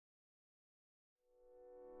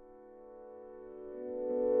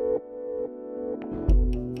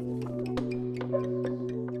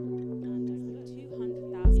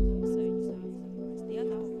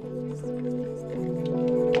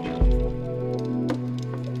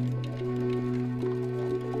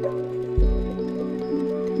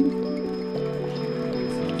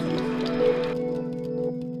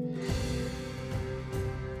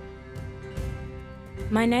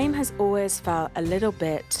My name has always felt a little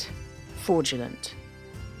bit fraudulent.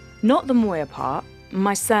 Not the Moir part,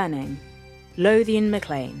 my surname, Lothian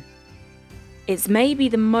MacLean. It's maybe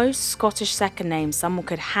the most Scottish second name someone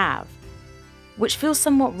could have, which feels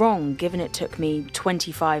somewhat wrong given it took me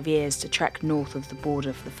 25 years to trek north of the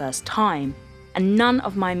border for the first time, and none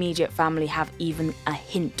of my immediate family have even a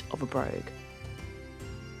hint of a brogue.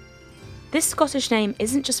 This Scottish name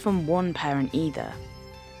isn't just from one parent either.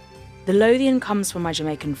 The Lothian comes from my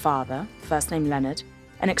Jamaican father, first name Leonard,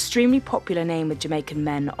 an extremely popular name with Jamaican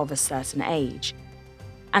men of a certain age.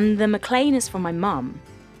 And the MacLean is from my mum,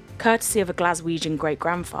 courtesy of a Glaswegian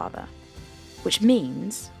great-grandfather, which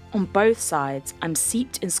means, on both sides, I'm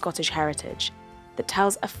steeped in Scottish heritage that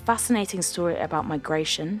tells a fascinating story about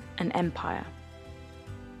migration and empire.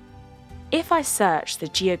 If I search the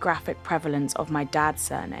geographic prevalence of my dad's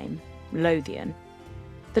surname, Lothian,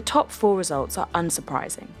 the top 4 results are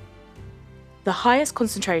unsurprising. The highest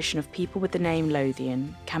concentration of people with the name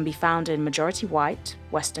Lothian can be found in majority white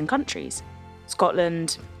Western countries,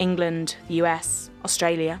 Scotland, England, the US,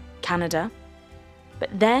 Australia, Canada.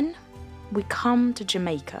 But then we come to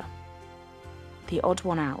Jamaica, the odd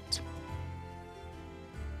one out.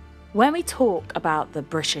 When we talk about the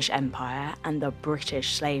British Empire and the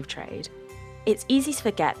British slave trade, it's easy to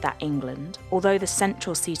forget that England, although the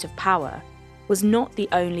central seat of power, was not the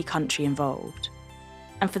only country involved.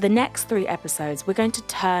 And for the next 3 episodes, we're going to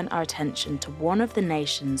turn our attention to one of the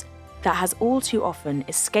nations that has all too often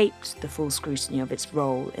escaped the full scrutiny of its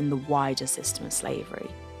role in the wider system of slavery.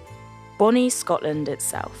 Bonnie Scotland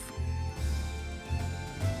itself.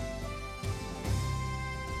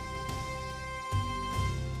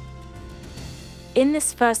 In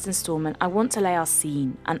this first instalment, I want to lay our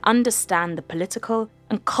scene and understand the political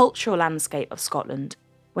and cultural landscape of Scotland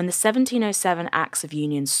when the 1707 Acts of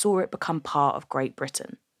Union saw it become part of Great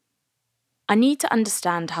Britain. I need to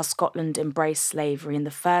understand how Scotland embraced slavery in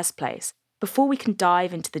the first place before we can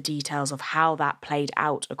dive into the details of how that played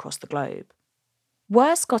out across the globe.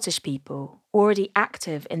 Were Scottish people already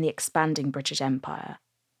active in the expanding British Empire,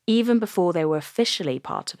 even before they were officially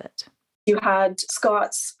part of it? You had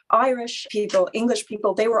Scots, Irish people, English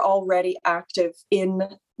people, they were already active in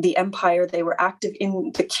the empire. They were active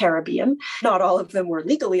in the Caribbean. Not all of them were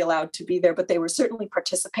legally allowed to be there, but they were certainly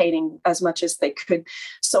participating as much as they could.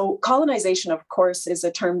 So colonization, of course, is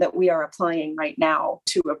a term that we are applying right now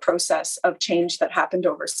to a process of change that happened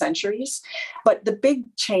over centuries. But the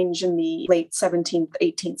big change in the late 17th,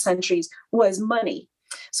 18th centuries was money.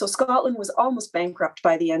 So Scotland was almost bankrupt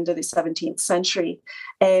by the end of the 17th century.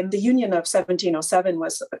 And the Union of 1707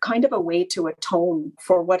 was kind of a way to atone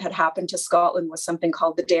for what had happened to Scotland with something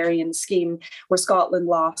called the Darien Scheme, where Scotland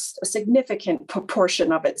lost a significant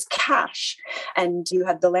proportion of its cash. And you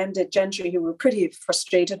had the landed gentry who were pretty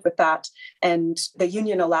frustrated with that. And the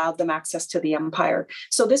Union allowed them access to the empire.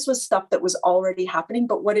 So this was stuff that was already happening.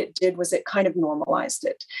 But what it did was it kind of normalized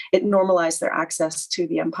it. It normalized their access to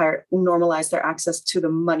the empire, normalized their access to the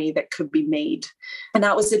money that could be made. And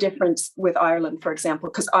that was the difference with Ireland, for example,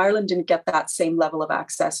 because Ireland didn't get that same level of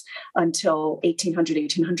access until 1800,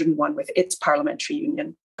 1801 with its parliamentary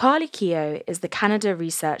union. Carly Keogh is the Canada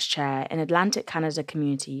Research Chair in Atlantic Canada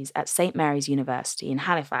Communities at St. Mary's University in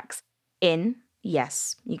Halifax, in,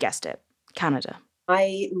 yes, you guessed it, Canada.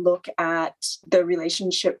 I look at the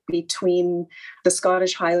relationship between the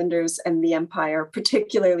Scottish Highlanders and the Empire,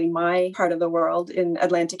 particularly my part of the world in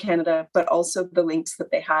Atlantic Canada, but also the links that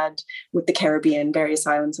they had with the Caribbean, various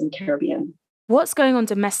islands in the Caribbean. What's going on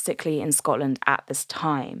domestically in Scotland at this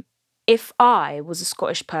time? If I was a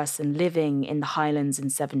Scottish person living in the Highlands in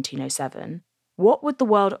 1707, what would the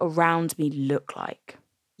world around me look like?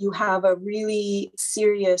 You have a really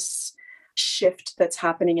serious shift that's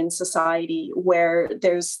happening in society where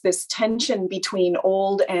there's this tension between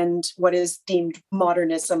old and what is deemed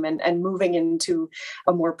modernism and moving into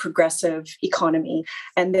a more progressive economy.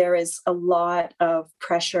 And there is a lot of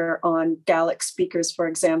pressure on Gaelic speakers, for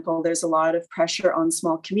example. There's a lot of pressure on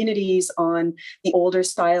small communities, on the older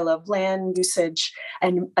style of land usage,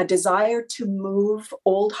 and a desire to move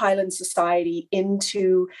old Highland society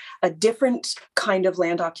into a different kind of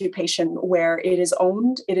land occupation where it is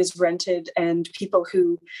owned, it is rented, and people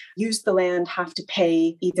who use the land have to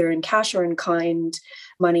pay either in cash or in kind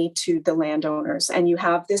money to the landowners. And you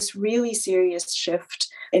have this really serious shift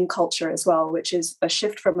in culture as well, which is a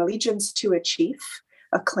shift from allegiance to a chief,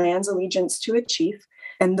 a clan's allegiance to a chief.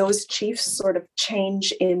 And those chiefs sort of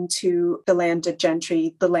change into the landed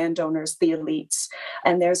gentry, the landowners, the elites.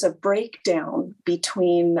 And there's a breakdown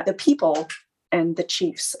between the people and the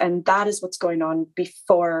chiefs. And that is what's going on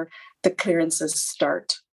before the clearances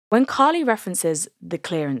start. When Carly references the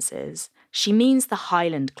clearances, she means the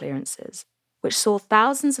Highland clearances, which saw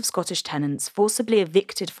thousands of Scottish tenants forcibly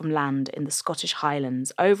evicted from land in the Scottish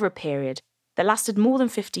Highlands over a period that lasted more than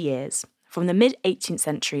 50 years, from the mid-18th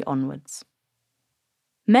century onwards.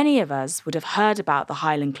 Many of us would have heard about the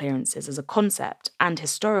Highland clearances as a concept and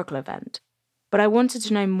historical event, but I wanted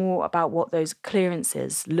to know more about what those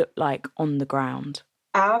clearances looked like on the ground.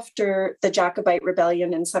 After the Jacobite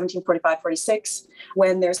Rebellion in 1745-46,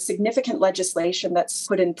 when there's significant legislation that's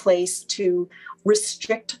put in place to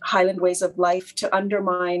restrict Highland ways of life, to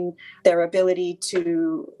undermine their ability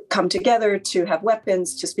to come together, to have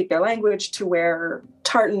weapons, to speak their language, to wear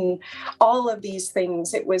tartan, all of these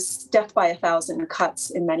things, it was death by 1,000 cuts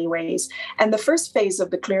in many ways. And the first phase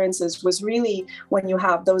of the clearances was really when you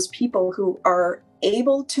have those people who are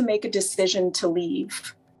able to make a decision to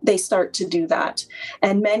leave. They start to do that.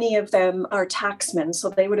 And many of them are tacksmen. So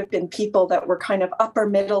they would have been people that were kind of upper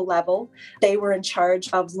middle level. They were in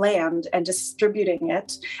charge of land and distributing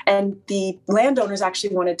it. And the landowners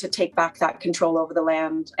actually wanted to take back that control over the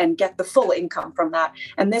land and get the full income from that.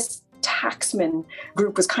 And this tacksman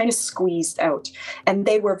group was kind of squeezed out. And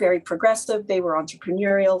they were very progressive. They were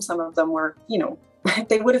entrepreneurial. Some of them were,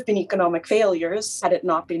 they would have been economic failures had it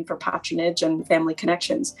not been for patronage and family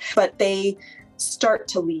connections. But they start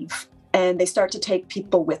to leave and they start to take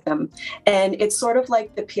people with them. And it's sort of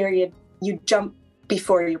like the period you jump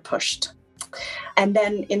before you're pushed. And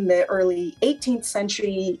then in the early 18th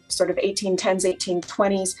century, sort of 1810s,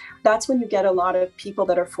 1820s, that's when you get a lot of people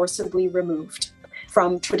that are forcibly removed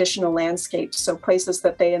from traditional landscapes. So places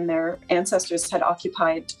that they and their ancestors had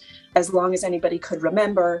occupied as long as anybody could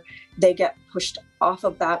remember, they get pushed off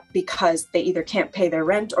of that because they either can't pay their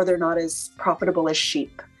rent or they're not as profitable as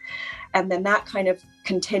sheep. And then that kind of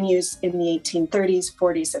continues in the 1830s,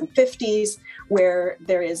 40s, and 50s, where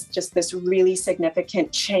there is just this really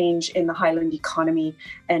significant change in the Highland economy.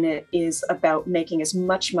 And it is about making as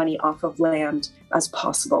much money off of land as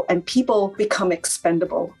possible. And people become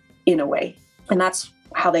expendable in a way. And that's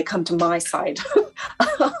how they come to my side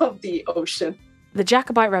of the ocean. The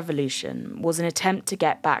Jacobite Revolution was an attempt to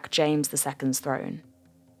get back James II's throne.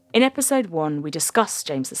 In episode 1, we discussed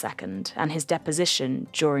James II and his deposition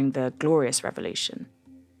during the Glorious Revolution.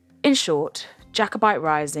 In short, Jacobite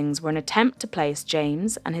risings were an attempt to place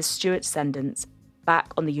James and his Stuart descendants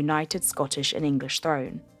back on the united Scottish and English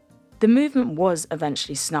throne. The movement was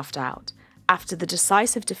eventually snuffed out after the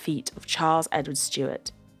decisive defeat of Charles Edward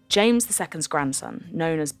Stuart, James II's grandson,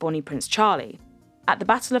 known as Bonnie Prince Charlie, at the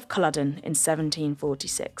Battle of Culloden in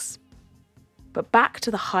 1746. But back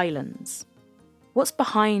to the Highlands. What's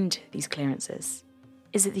behind these clearances?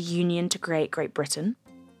 Is it the union to create Great Britain?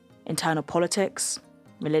 Internal politics?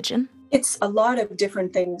 Religion? It's a lot of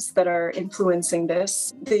different things that are influencing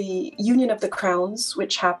this. The Union of the Crowns,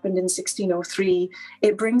 which happened in 1603,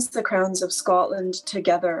 it brings the crowns of Scotland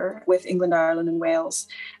together with England, Ireland, and Wales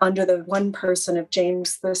under the one person of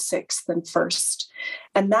James VI and First.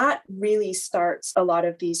 And that really starts a lot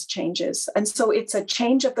of these changes. And so it's a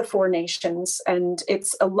change of the four nations, and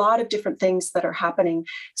it's a lot of different things that are happening.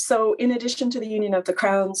 So in addition to the Union of the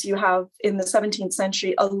Crowns, you have in the 17th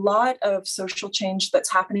century a lot of social change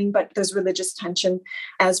that's happening, but there's religious tension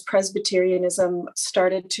as Presbyterianism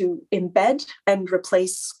started to embed and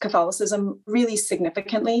replace Catholicism really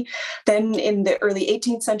significantly. Then in the early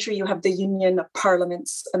 18th century, you have the Union of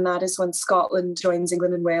Parliaments, and that is when Scotland joins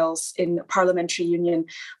England and Wales in parliamentary union.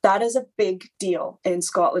 That is a big deal in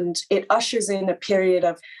Scotland. It ushers in a period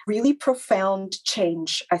of really profound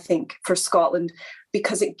change, I think, for Scotland,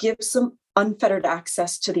 because it gives them unfettered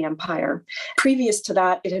access to the empire. Previous to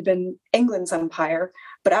that, it had been England's empire,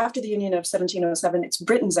 but after the Union of 1707, it's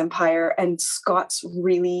Britain's empire, and Scots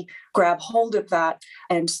really grab hold of that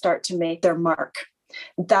and start to make their mark.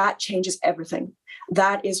 That changes everything.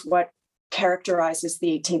 That is what characterizes the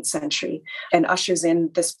 18th century and ushers in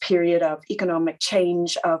this period of economic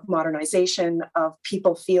change, of modernization, of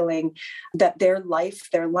people feeling that their life,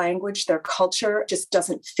 their language, their culture just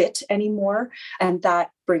doesn't fit anymore. And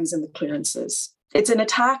that brings in the clearances. It's an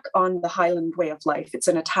attack on the Highland way of life. It's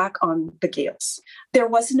an attack on the Gaels. There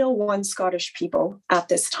was no one Scottish people at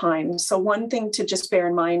this time. So one thing to just bear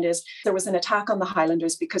in mind is there was an attack on the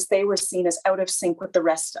Highlanders because they were seen as out of sync with the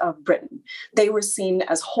rest of Britain. They were seen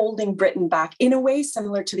as holding Britain back in a way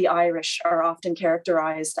similar to the Irish are often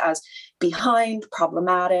characterized as behind,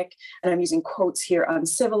 problematic, and I'm using quotes here,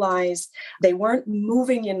 uncivilized. They weren't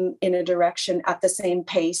moving in a direction at the same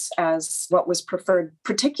pace as what was preferred,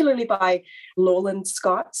 particularly by Lowland lowland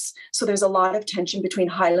Scots. So there's a lot of tension between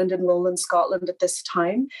Highland and lowland Scotland at this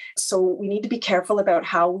time. So we need to be careful about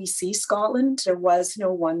how we see Scotland. There was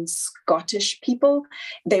no one Scottish people.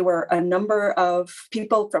 They were a number of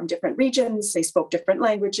people from different regions. They spoke different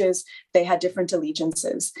languages. They had different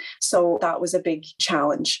allegiances. So that was a big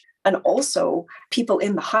challenge. And also people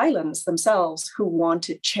in the Highlands themselves who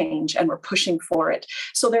wanted change and were pushing for it.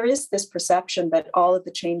 So there is this perception that all of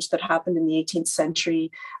the change that happened in the 18th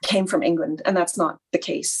century came from England, and that's not the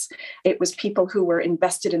case. It was people who were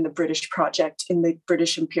invested in the British project, in the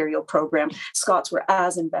British imperial program. Scots were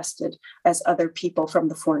as invested as other people from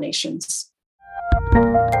the four nations.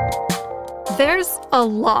 There's a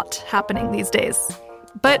lot happening these days.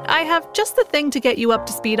 But I have just the thing to get you up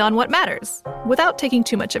to speed on what matters, without taking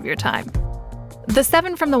too much of your time. The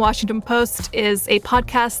 7 from the Washington Post is a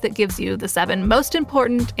podcast that gives you the 7 most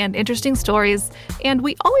important and interesting stories, and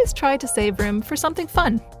we always try to save room for something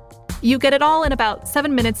fun. You get it all in about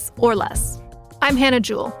 7 minutes or less. I'm Hannah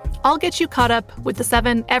Jewell. I'll get you caught up with the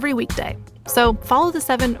 7 every weekday. So follow the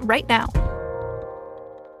 7 right now.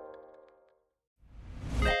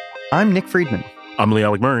 I'm Nick Friedman. I'm Lee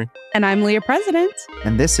Alec Murray. And I'm Leah President.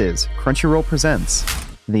 And this is Crunchyroll Presents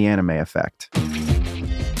The Anime Effect.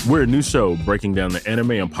 We're a new show breaking down the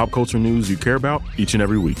anime and pop culture news you care about each and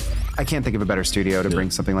every week. I can't think of a better studio to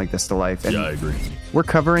bring something like this to life. And yeah, I agree. We're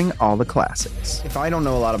covering all the classics. If I don't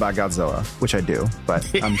know a lot about Godzilla, which I do, but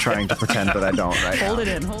I'm trying to pretend that I don't right Hold now. it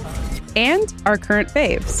in, hold on. And our current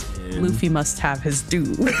faves. Luffy must have his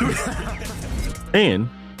due. And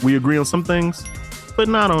we agree on some things, but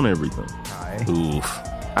not on everything. Oof.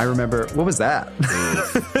 I remember, what was that?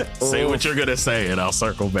 Say what you're going to say and I'll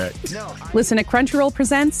circle back. Listen to Crunchyroll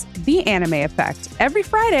Presents The Anime Effect every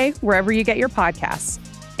Friday, wherever you get your podcasts.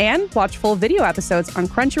 And watch full video episodes on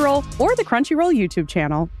Crunchyroll or the Crunchyroll YouTube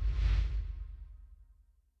channel.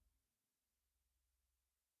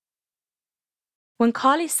 When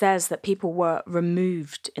Carly says that people were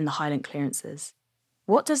removed in the Highland clearances,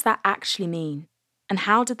 what does that actually mean? And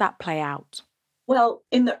how did that play out? Well,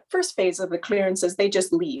 in the first phase of the clearances, they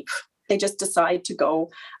just leave. They just decide to go.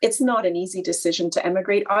 It's not an easy decision to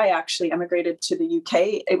emigrate. I actually emigrated to the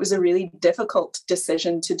UK. It was a really difficult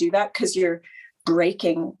decision to do that because you're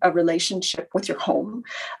breaking a relationship with your home.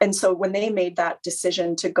 And so when they made that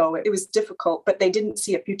decision to go, it was difficult, but they didn't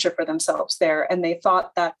see a future for themselves there. And they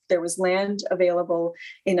thought that there was land available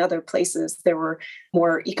in other places. There were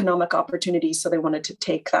more economic opportunities, so they wanted to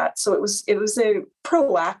take that. So it was a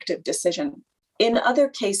proactive decision. In other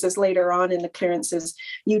cases later on in the clearances,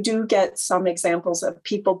 you do get some examples of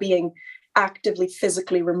people being actively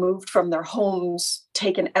physically removed from their homes,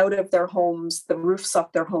 taken out of their homes, the roofs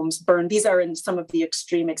off their homes burned. These are in some of the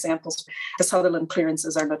extreme examples. The Sutherland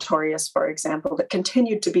clearances are notorious, for example, that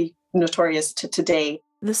continue to be notorious to today.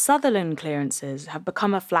 The Sutherland clearances have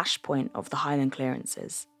become a flashpoint of the Highland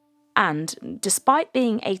clearances, and, despite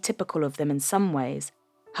being atypical of them in some ways,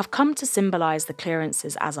 have come to symbolise the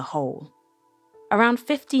clearances as a whole. Around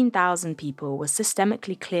 15,000 people were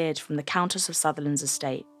systemically cleared from the Countess of Sutherland's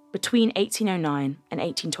estate between 1809 and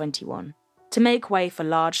 1821 to make way for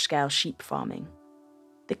large-scale sheep farming.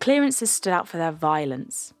 The clearances stood out for their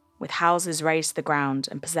violence, with houses razed to the ground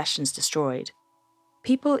and possessions destroyed.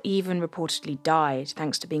 People even reportedly died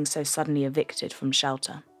thanks to being so suddenly evicted from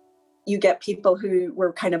shelter. You get people who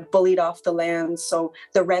were kind of bullied off the land, so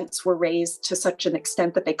the rents were raised to such an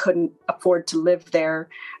extent that they couldn't afford to live there.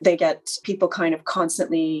 They get people kind of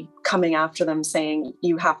constantly coming after them saying,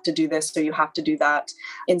 you have to do this or you have to do that.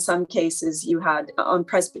 In some cases, you had on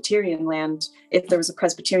Presbyterian land, if there was a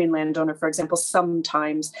Presbyterian landowner, for example,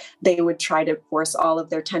 sometimes they would try to force all of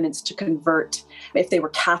their tenants to convert, if they were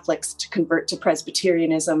Catholics, to convert to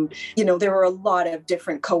Presbyterianism. You know, there were a lot of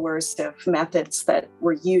different coercive methods that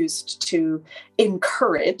were used to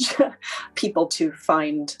encourage people to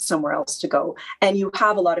find somewhere else to go. And you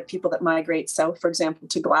have a lot of people that migrate south, for example,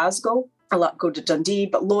 to Glasgow. A lot go to Dundee,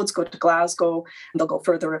 but loads go to Glasgow. They'll go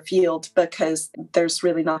further afield because there's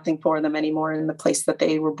really nothing for them anymore in the place that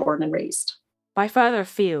they were born and raised. By further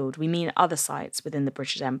afield, we mean other sites within the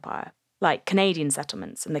British Empire, like Canadian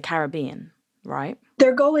settlements in the Caribbean, right?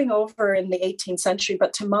 They're going over in the 18th century,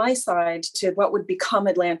 but to my side, to what would become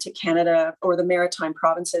Atlantic Canada or the Maritime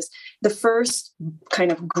provinces, the first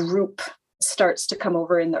kind of group starts to come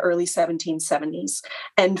over in the early 1770s.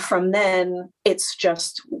 And from then, it's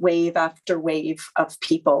just wave after wave of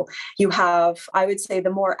people. You have, I would say, the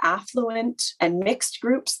more affluent and mixed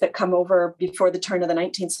groups that come over before the turn of the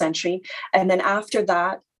 19th century. And then after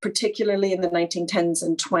that, particularly in the 1910s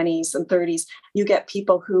and 20s and 30s, you get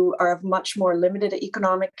people who are of much more limited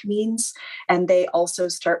economic means, and they also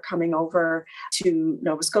start coming over to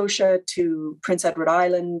Nova Scotia, to Prince Edward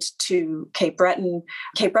Island, to Cape Breton.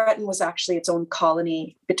 Cape Breton was actually its own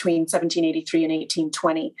colony between 1783 and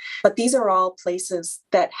 1820. But these are all places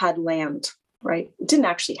that had land. Right? It didn't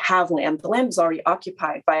actually have land. The land was already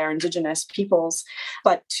occupied by our Indigenous peoples.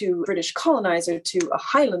 But to a British colonizer, to a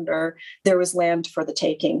Highlander, there was land for the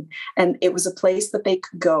taking. And it was a place that they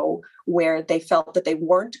could go where they felt that they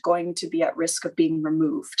weren't going to be at risk of being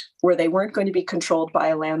removed, where they weren't going to be controlled by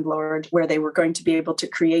a landlord, where they were going to be able to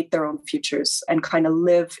create their own futures and kind of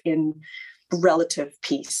live in relative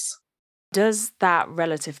peace. Does that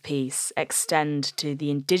relative peace extend to the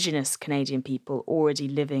Indigenous Canadian people already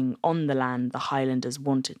living on the land the Highlanders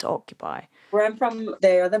wanted to occupy? Where I'm from,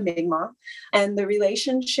 they are the Mi'kmaq. And the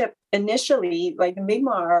relationship initially, like the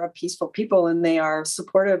Mi'kmaq are a peaceful people and they are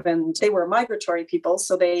supportive, and they were migratory people.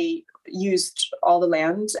 So they used all the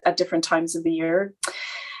land at different times of the year.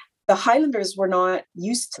 The Highlanders were not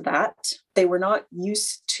used to that. They were not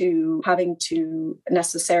used to having to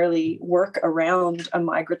necessarily work around a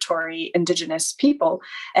migratory Indigenous people.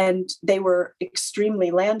 And they were extremely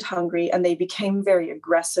land hungry, and they became very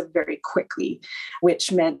aggressive very quickly, which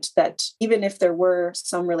meant that even if there were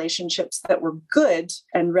some relationships that were good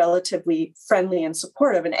and relatively friendly and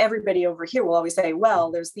supportive, and everybody over here will always say, well,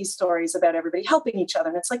 there's these stories about everybody helping each other.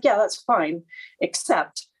 And it's like, yeah, that's fine,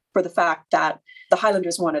 except for the fact that the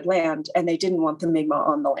Highlanders wanted land and they didn't want the Mi'kmaq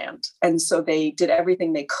on the land. And so they did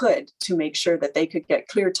everything they could to make sure that they could get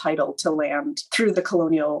clear title to land through the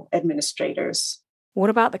colonial administrators. What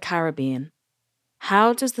about the Caribbean?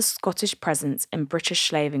 How does the Scottish presence in British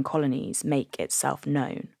slaving colonies make itself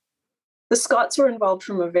known? The Scots were involved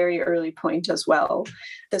from a very early point as well.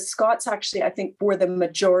 The Scots actually, I think, were the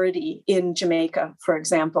majority in Jamaica, for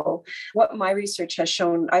example. What my research has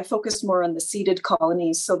shown, I focused more on the ceded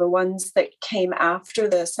colonies, so the ones that came after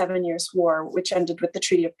the 7 Years' War, which ended with the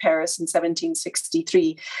Treaty of Paris in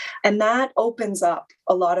 1763. And that opens up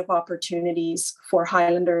a lot of opportunities for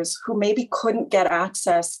Highlanders who maybe couldn't get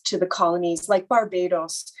access to the colonies like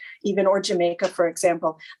Barbados, even, or Jamaica, for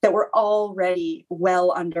example, that were already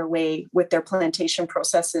well underway with their plantation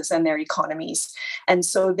processes and their economies. And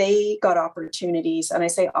so they got opportunities, and I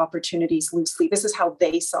say opportunities loosely, this is how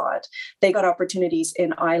they saw it. They got opportunities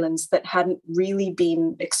in islands that hadn't really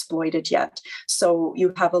been exploited yet. So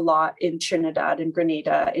you have a lot in Trinidad and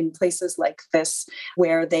Grenada, in places like this,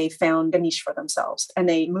 where they found a niche for themselves, and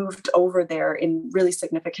they moved over there in really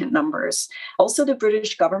significant numbers. Also, the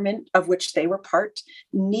British government, of which they were part,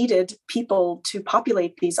 needed people to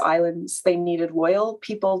populate these islands. They needed loyal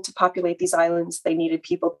people to populate these islands. They needed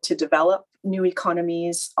people to develop new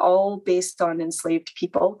economies, all based on enslaved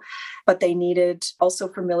people. But they needed also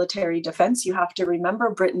for military defense. You have to remember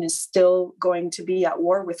Britain is still going to be at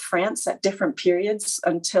war with France at different periods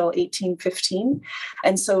until 1815.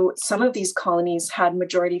 And so some of these colonies had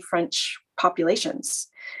majority French populations.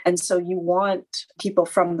 And so you want people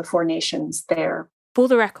from the four nations there. For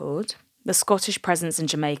the record, the Scottish presence in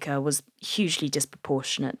Jamaica was hugely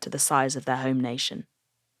disproportionate to the size of their home nation.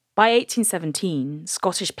 By 1817,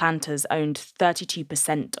 Scottish planters owned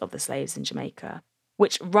 32% of the slaves in Jamaica,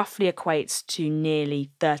 which roughly equates to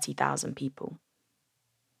nearly 30,000 people.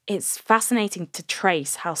 It's fascinating to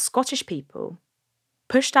trace how Scottish people,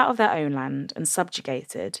 pushed out of their own land and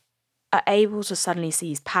subjugated, are able to suddenly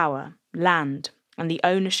seize power, land, and the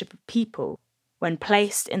ownership of people when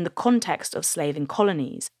placed in the context of slaving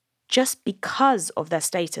colonies, just because of their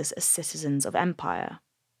status as citizens of empire.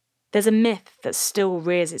 There's a myth that still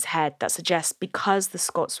rears its head that suggests because the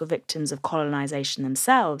Scots were victims of colonisation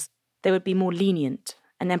themselves, they would be more lenient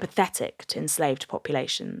and empathetic to enslaved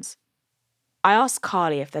populations. I asked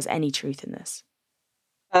Carly if there's any truth in this.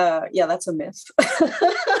 Yeah, that's a myth.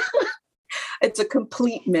 It's a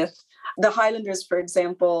complete myth. The Highlanders, for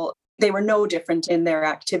example, they were no different in their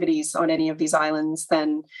activities on any of these islands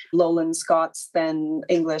than Lowland Scots, than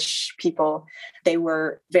English people. They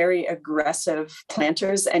were very aggressive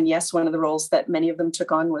planters. And yes, one of the roles that many of them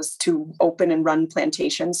took on was to open and run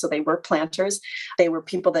plantations. So they were planters. They were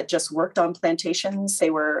people that just worked on plantations. They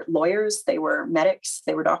were lawyers. They were medics.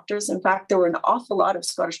 They were doctors. In fact, there were an awful lot of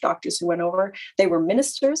Scottish doctors who went over. They were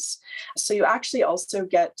ministers. So you actually also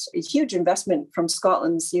get a huge investment from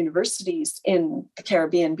Scotland's universities in the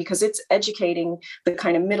Caribbean, because it's educating the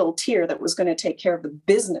kind of middle tier that was going to take care of the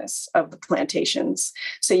business of the plantations.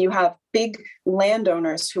 So you have big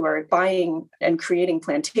landowners who are buying and creating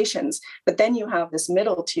plantations, but then you have this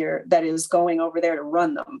middle tier that is going over there to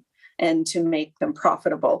run them and to make them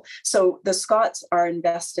profitable. So the Scots are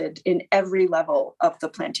invested in every level of the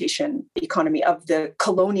plantation economy, of the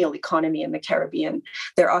colonial economy in the Caribbean.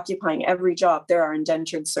 They're occupying every job. There are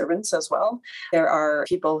indentured servants as well. There are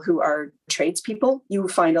people who are tradespeople. You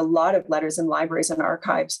find a lot of letters in libraries and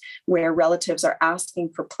archives where relatives are asking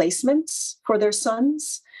for placements for their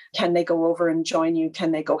sons. Can they go over and join you?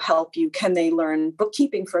 Can they go help you? Can they learn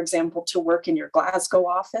bookkeeping, for example, to work in your Glasgow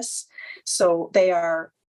office? So they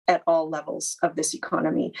are at all levels of this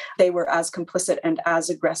economy. They were as complicit and as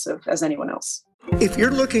aggressive as anyone else. If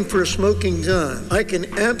you're looking for a smoking gun, I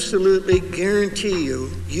can absolutely guarantee you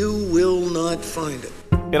will not find it.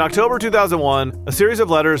 In October 2001, a series of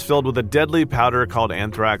letters filled with a deadly powder called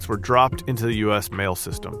anthrax were dropped into the U.S. mail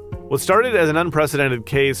system. What started as an unprecedented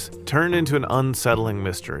case turned into an unsettling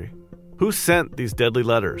mystery. Who sent these deadly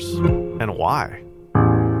letters? And why?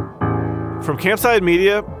 From Campside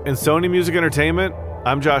Media and Sony Music Entertainment,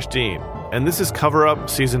 I'm Josh Dean, and this is Cover Up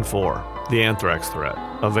Season 4, The Anthrax Threat,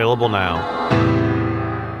 available now.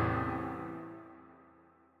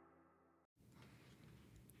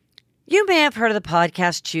 You may have heard of the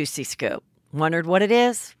podcast Juicy Scoop. Wondered what it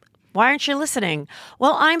is? Why aren't you listening?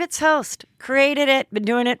 Well, I'm its host. Created it, been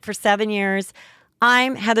doing it for 7 years.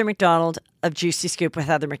 I'm Heather McDonald of Juicy Scoop with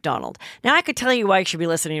Heather McDonald. Now, I could tell you why you should be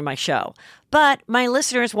listening to my show, but my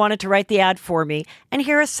listeners wanted to write the ad for me, and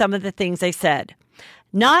here are some of the things they said.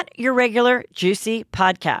 Not your regular juicy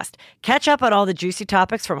podcast. Catch up on all the juicy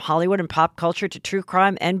topics from Hollywood and pop culture to true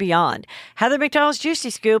crime and beyond. Heather McDonald's Juicy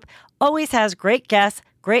Scoop always has great guests,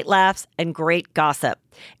 great laughs, and great gossip.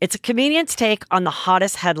 It's a comedian's take on the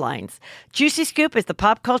hottest headlines. Juicy Scoop is the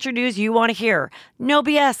pop culture news you want to hear. No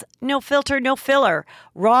BS, no filter, no filler.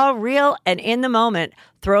 Raw, real, and in the moment.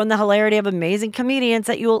 Throw in the hilarity of amazing comedians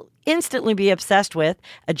that you'll instantly be obsessed with,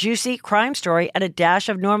 a juicy crime story, and a dash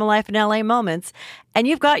of normal life in LA moments, and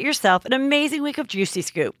you've got yourself an amazing week of Juicy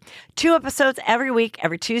Scoop. 2 episodes every week,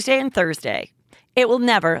 every Tuesday and Thursday. It will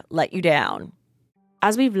never let you down.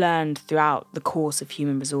 As we've learned throughout the course of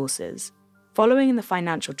human resources, following the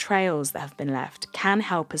financial trails that have been left can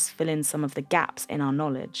help us fill in some of the gaps in our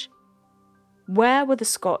knowledge. Where were the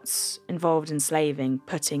Scots involved in slaving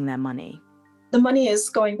putting their money? The money is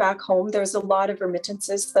going back home. There's a lot of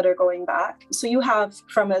remittances that are going back. So you have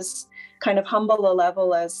from as kind of humble a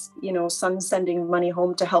level as, sons sending money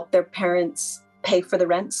home to help their parents pay for the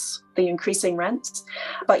rents, the increasing rents.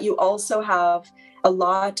 But you also have a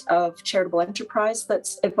lot of charitable enterprise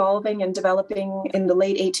that's evolving and developing in the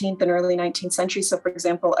late 18th and early 19th century. So, for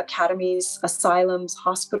example, academies, asylums,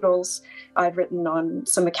 hospitals. I've written on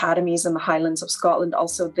some academies in the Highlands of Scotland,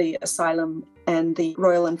 also the asylum and the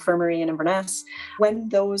Royal Infirmary in Inverness. When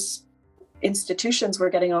those institutions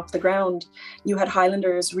were getting off the ground, you had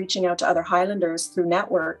Highlanders reaching out to other Highlanders through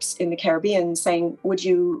networks in the Caribbean saying, would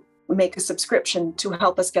you make a subscription to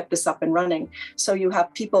help us get this up and running? So you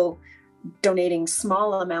have people donating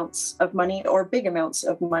small amounts of money or big amounts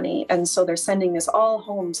of money. And so they're sending this all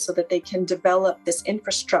home so that they can develop this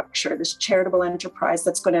infrastructure, this charitable enterprise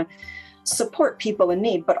that's going to support people in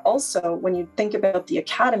need. But also when you think about the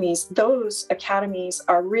academies, those academies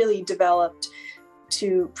are really developed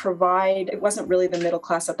to provide, it wasn't really the middle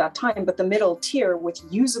class at that time, but the middle tier with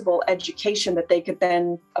usable education that they could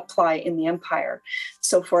then apply in the empire.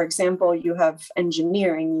 So for example, you have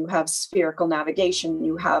engineering, you have spherical navigation,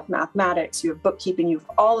 you have mathematics, you have bookkeeping, you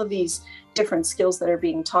have all of these different skills that are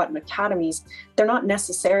being taught in academies. They're not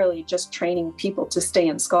necessarily just training people to stay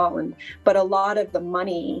in Scotland, but a lot of the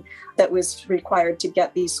money that was required to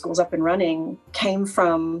get these schools up and running came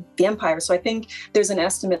from the empire. So I think there's an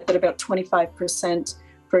estimate that about 25%,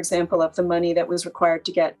 for example, of the money that was required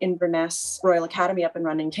to get Inverness Royal Academy up and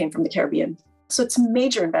running came from the Caribbean. So it's a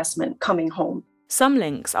major investment coming home. Some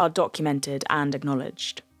links are documented and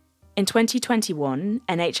acknowledged. In 2021,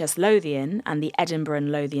 NHS Lothian and the Edinburgh and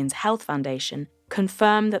Lothians Health Foundation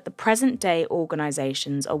confirmed that the present-day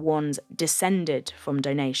organisations are ones descended from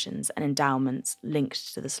donations and endowments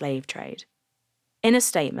linked to the slave trade. In a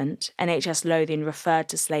statement, NHS Lothian referred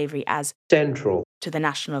to slavery as central to the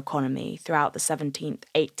national economy throughout the 17th,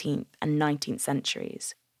 18th and 19th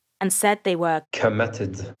centuries, and said they were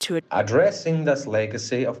committed to addressing this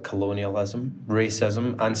legacy of colonialism,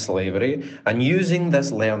 racism and slavery, and using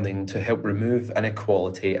this learning to help remove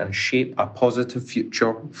inequality and shape a positive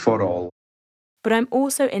future for all. But I'm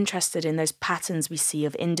also interested in those patterns we see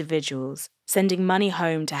of individuals sending money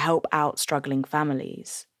home to help out struggling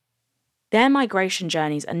families. Their migration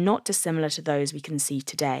journeys are not dissimilar to those we can see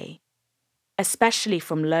today, especially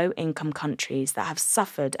from low-income countries that have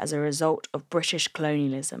suffered as a result of British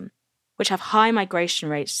colonialism, which have high migration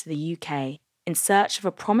rates to the UK in search of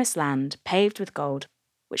a promised land paved with gold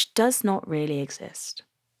which does not really exist.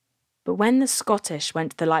 But when the Scottish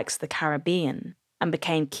went to the likes of the Caribbean and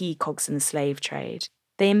became key cogs in the slave trade,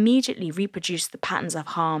 they immediately reproduced the patterns of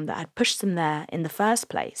harm that had pushed them there in the first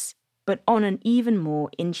place, but on an even more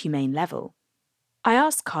inhumane level. I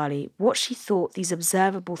asked Carly what she thought these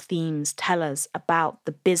observable themes tell us about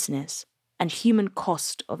the business and human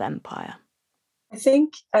cost of empire. I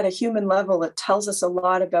think at a human level, it tells us a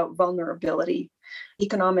lot about vulnerability,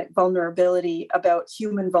 economic vulnerability, about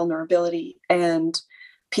human vulnerability, and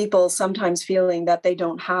people sometimes feeling that they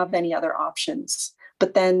don't have any other options.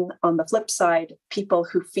 But then on the flip side, people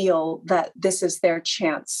who feel that this is their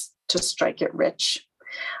chance to strike it rich.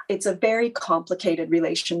 It's a very complicated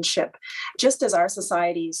relationship. Just as our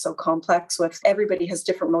society is so complex with everybody has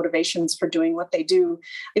different motivations for doing what they do,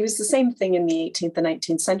 it was the same thing in the 18th and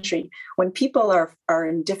 19th century. When people are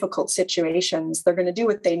in difficult situations, they're going to do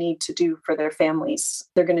what they need to do for their families.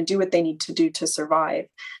 They're going to do what they need to do to survive.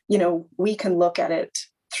 We can look at it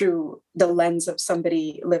through the lens of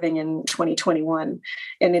somebody living in 2021.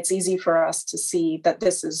 And it's easy for us to see that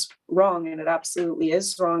this is wrong, and it absolutely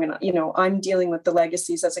is wrong. And, I'm dealing with the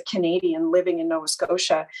legacies as a Canadian living in Nova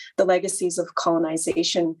Scotia, the legacies of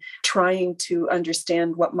colonization, trying to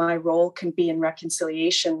understand what my role can be in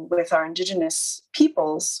reconciliation with our Indigenous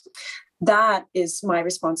peoples. That is my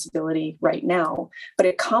responsibility right now. But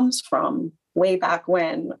it comes from way back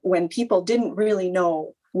when people didn't really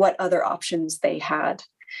know what other options they had.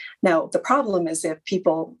 Now, the problem is if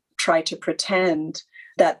people try to pretend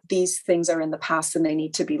that these things are in the past and they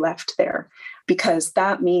need to be left there, because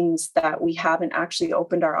that means that we haven't actually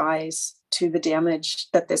opened our eyes to the damage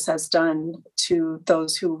that this has done to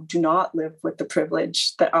those who do not live with the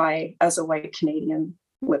privilege that I, as a white Canadian,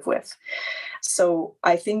 live with. So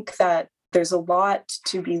I think that there's a lot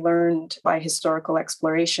to be learned by historical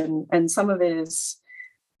exploration, and some of it is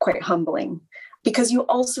quite humbling. Because you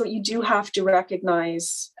do have to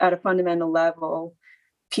recognize at a fundamental level,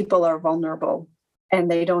 people are vulnerable and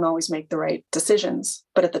they don't always make the right decisions.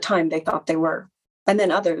 But at the time they thought they were. And then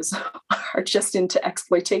others are just into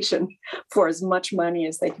exploitation for as much money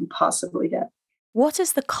as they can possibly get. What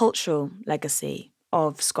is the cultural legacy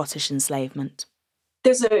of Scottish enslavement?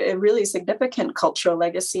 There's a really significant cultural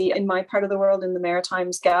legacy in my part of the world. In the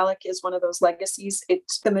Maritimes, Gaelic is one of those legacies.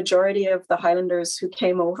 It's the majority of the Highlanders who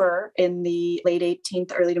came over in the late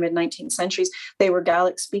 18th, early to mid 19th centuries. They were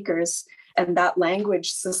Gaelic speakers. And that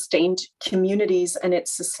language sustained communities and it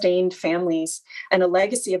sustained families. And a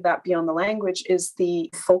legacy of that beyond the language is the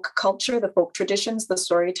folk culture, the folk traditions, the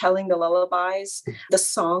storytelling, the lullabies, the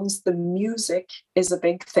songs, the music is a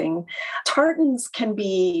big thing. Tartans can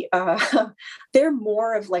be, they're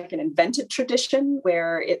more of like an invented tradition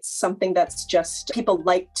where it's something that's just, people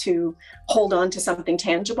like to hold on to something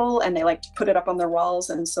tangible and they like to put it up on their walls.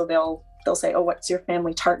 And so they'll say, oh, what's your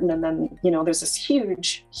family tartan? And then, there's this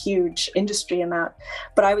huge, huge industry in that.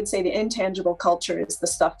 But I would say the intangible culture is the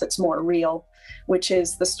stuff that's more real, which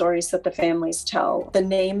is the stories that the families tell, the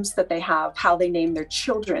names that they have, how they name their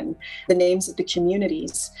children, the names of the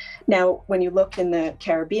communities. Now, when you look in the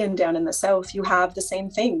Caribbean down in the South, you have the same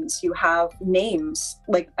things. You have names,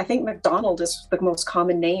 like I think McDonald is the most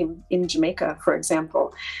common name in Jamaica, for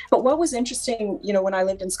example. But what was interesting, when I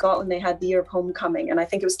lived in Scotland, they had the Year of Homecoming, and I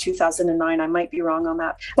think it was 2009, I might be wrong on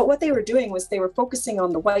that. But what they were doing was they were focusing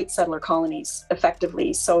on the white settler colonies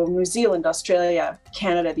effectively. So New Zealand, Australia,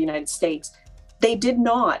 Canada, the United States. They did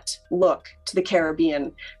not look to the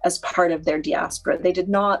Caribbean as part of their diaspora. They did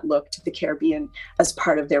not look to the Caribbean as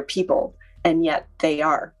part of their people, and yet they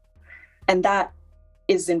are. And that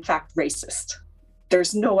is, in fact, racist.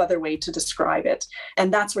 There's no other way to describe it.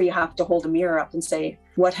 And that's where you have to hold a mirror up and say,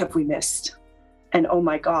 what have we missed? And oh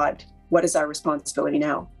my God, what is our responsibility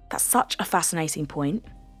now? That's such a fascinating point.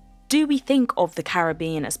 Do we think of the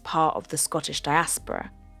Caribbean as part of the Scottish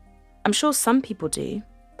diaspora? I'm sure some people do,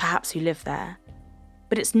 perhaps who live there.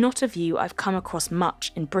 But it's not a view I've come across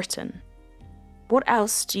much in Britain. What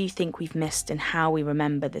else do you think we've missed in how we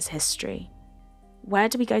remember this history? Where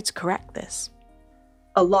do we go to correct this?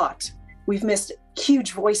 A lot. We've missed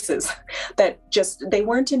huge voices that they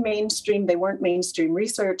weren't they weren't mainstream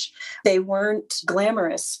research, they weren't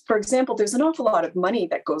glamorous. For example, there's an awful lot of money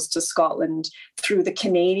that goes to Scotland through the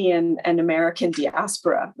Canadian and American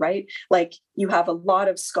diaspora, right? Like you have a lot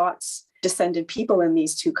of Scots descended people in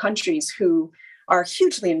these two countries who are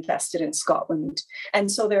hugely invested in Scotland.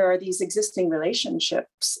 And so there are these existing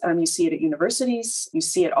relationships. You see it at universities, you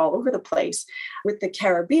see it all over the place. With the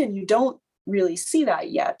Caribbean, you don't really see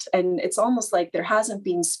that yet. And it's almost like there hasn't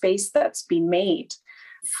been space that's been made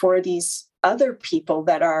for these other people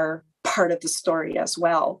that are part of the story as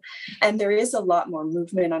well. And there is a lot more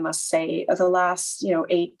movement, I must say. The last,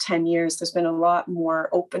 8-10 years, there's been a lot more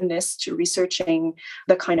openness to researching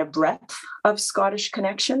the kind of breadth of Scottish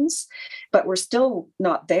connections, but we're still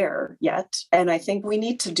not there yet. And I think we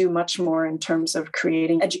need to do much more in terms of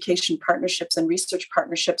creating education partnerships and research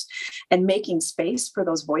partnerships and making space for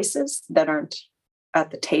those voices that aren't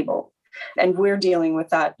at the table. And we're dealing with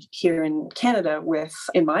that here in Canada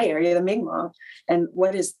in my area, the Mi'kmaq, and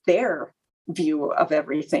what is their view of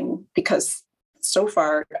everything? Because so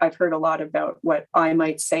far I've heard a lot about what I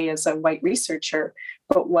might say as a white researcher,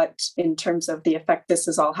 but what in terms of the effect this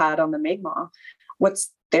has all had on the Mi'kmaq,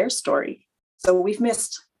 what's their story? So we've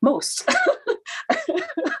missed most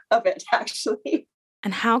of it, actually.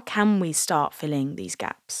 And how can we start filling these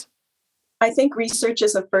gaps? I think research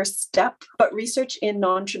is a first step, but research in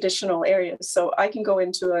non-traditional areas. So I can go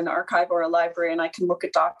into an archive or a library and I can look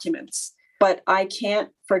at documents, but I can't,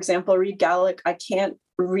 for example, read Gaelic. I can't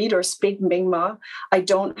read or speak Mi'kmaq. I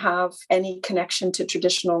don't have any connection to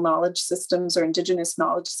traditional knowledge systems or Indigenous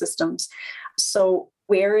knowledge systems. So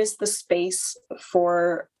where is the space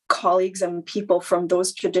for colleagues and people from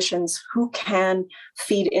those traditions who can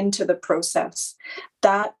feed into the process?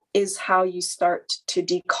 That is how you start to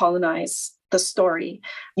decolonize the story.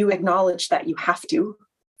 You acknowledge that you have to,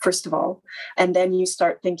 first of all, and then you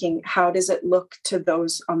start thinking, how does it look to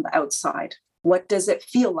those on the outside? What does it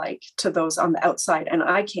feel like to those on the outside? And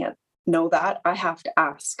I can't know that. I have to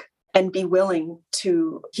ask and be willing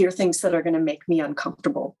to hear things that are going to make me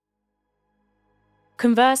uncomfortable.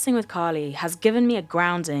 Conversing with Carly has given me a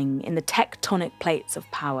grounding in the tectonic plates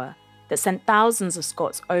of power that sent thousands of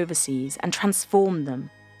Scots overseas and transformed them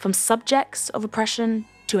from subjects of oppression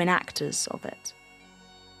to enactors of it.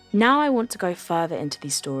 Now I want to go further into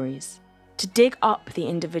these stories, to dig up the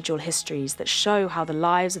individual histories that show how the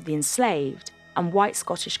lives of the enslaved and white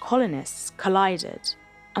Scottish colonists collided,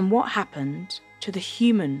 and what happened to the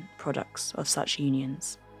human products of such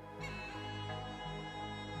unions.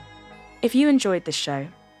 If you enjoyed this show,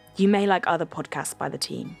 you may like other podcasts by the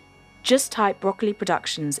team. Just type Broccoli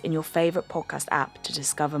Productions in your favourite podcast app to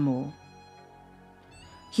discover more.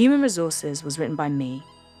 Human Resources was written by me,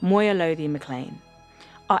 Moya Lothian-McLean.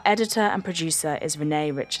 Our editor and producer is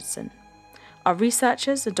Renee Richardson. Our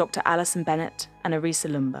researchers are Dr. Alison Bennett and Arisa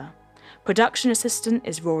Lumba. Production assistant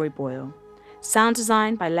is Rory Boyle. Sound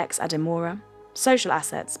design by Lex Ademora. Social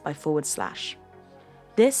assets by /.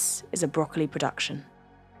 This is a Broccoli production.